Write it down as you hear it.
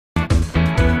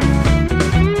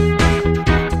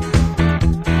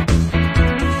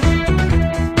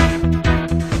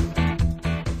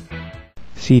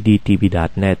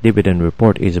CDTV.net Dividend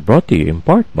Report is brought to you in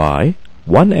part by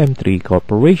 1M3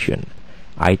 Corporation,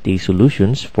 IT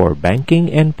Solutions for Banking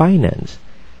and Finance.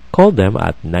 Call them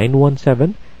at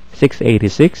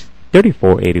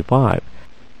 917-686-3485.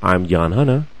 I'm John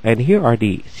Hanna, and here are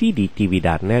the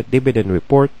CDTV.net Dividend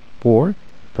Report for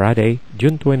Friday,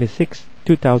 June 26,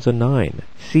 2009.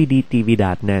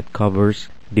 CDTV.net covers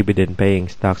dividend-paying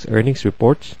stocks earnings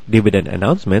reports, dividend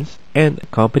announcements, and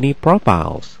company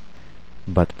profiles.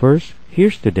 But first,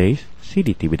 here's today's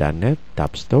CDTV.net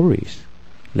top stories.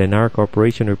 Lennar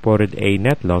Corporation reported a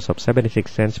net loss of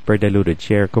 76 cents per diluted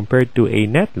share compared to a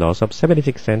net loss of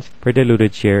 76 cents per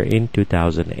diluted share in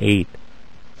 2008.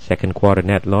 Second quarter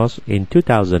net loss in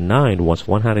 2009 was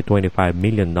 $125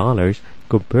 million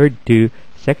compared to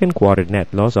second quarter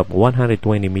net loss of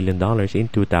 $120 million in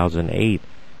 2008.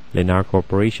 Lennar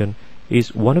Corporation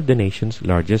is one of the nation's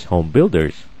largest home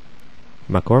builders.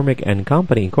 McCormick and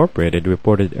Company Incorporated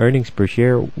reported earnings per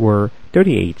share were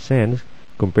 38 cents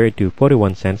compared to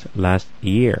 41 cents last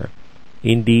year.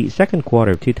 In the second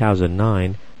quarter of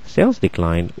 2009, sales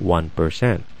declined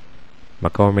 1%.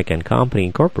 McCormick and Company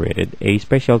Incorporated, a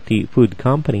specialty food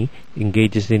company,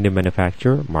 engages in the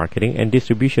manufacture, marketing, and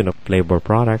distribution of flavor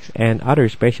products and other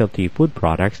specialty food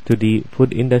products to the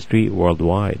food industry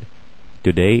worldwide.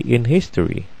 Today in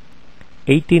history.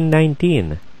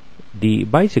 1819. The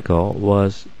bicycle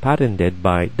was patented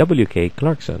by W.K.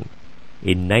 Clarkson.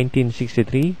 In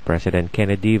 1963, President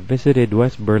Kennedy visited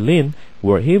West Berlin,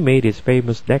 where he made his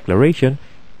famous declaration,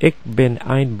 "Ich bin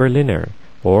ein Berliner,"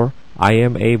 or "I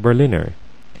am a Berliner."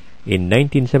 In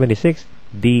 1976,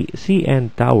 the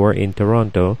CN Tower in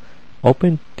Toronto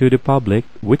opened to the public,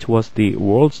 which was the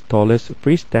world's tallest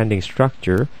freestanding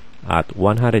structure at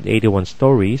 181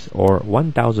 stories or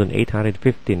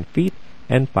 1,815 feet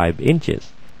and 5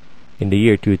 inches. In the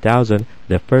year 2000,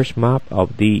 the first map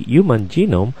of the human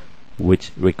genome,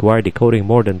 which required decoding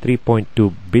more than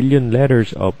 3.2 billion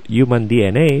letters of human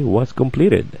DNA, was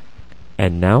completed.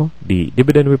 And now, the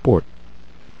dividend report.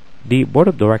 The Board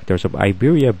of Directors of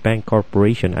IBERIABANK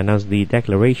Corporation announced the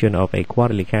declaration of a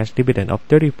quarterly cash dividend of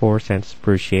 34 cents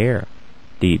per share.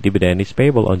 The dividend is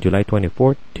payable on July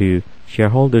 24th to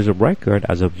shareholders of record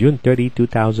as of June 30,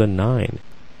 2009.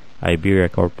 Iberia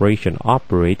Corporation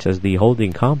operates as the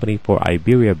holding company for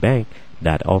IBERIABANK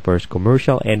that offers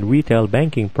commercial and retail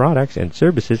banking products and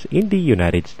services in the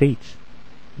United States.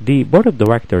 The Board of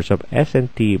Directors of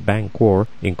S&T Bancorp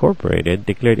Incorporated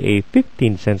declared a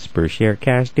 15 cents per share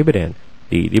cash dividend.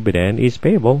 The dividend is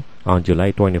payable on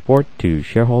July 24th to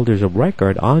shareholders of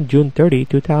record on June 30,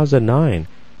 2009.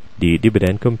 The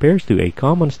dividend compares to a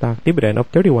common stock dividend of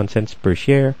 31 cents per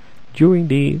share during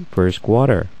the first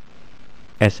quarter.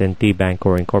 S&T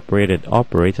Bancorp Incorporated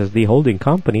operates as the holding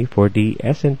company for the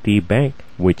S&T Bank,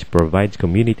 which provides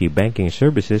community banking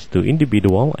services to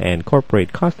individual and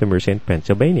corporate customers in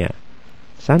Pennsylvania.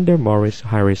 Sander Morris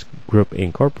Harris Group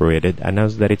Incorporated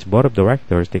announced that its board of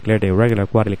directors declared a regular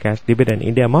quarterly cash dividend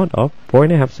in the amount of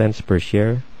 4.5 cents per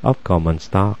share of common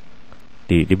stock.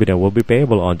 The dividend will be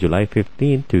payable on July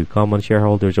 15 to common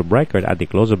shareholders of record at the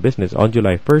close of business on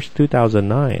July 1,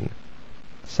 2009.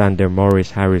 Sander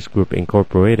Morris Harris Group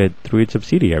Incorporated, through its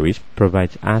subsidiaries,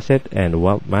 provides asset and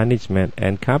wealth management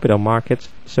and capital markets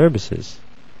services.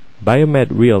 BioMed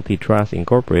Realty Trust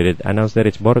Incorporated announced that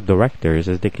its board of directors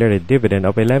has declared a dividend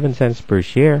of 11 cents per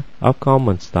share of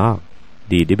common stock.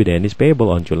 The dividend is payable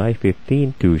on July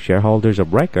 15 to shareholders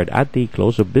of record at the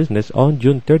close of business on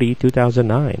June 30,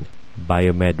 2009.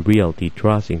 BioMed Realty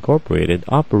Trust Incorporated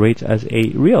operates as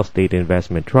a real estate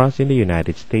investment trust in the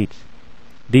United States.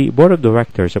 The Board of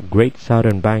Directors of Great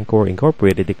Southern Bancorp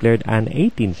Incorporated declared an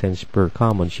 18 cents per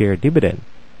common share dividend.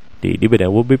 The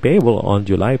dividend will be payable on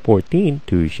July 14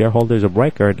 to shareholders of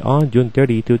record on June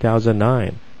 30,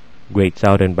 2009. Great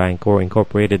Southern Bancorp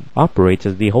Incorporated operates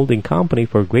as the holding company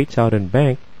for Great Southern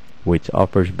Bank, which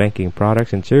offers banking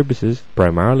products and services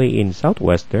primarily in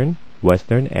southwestern,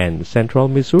 western, and central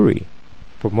Missouri.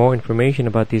 For more information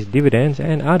about these dividends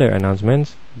and other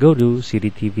announcements, go to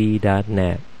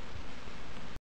cdtv.net.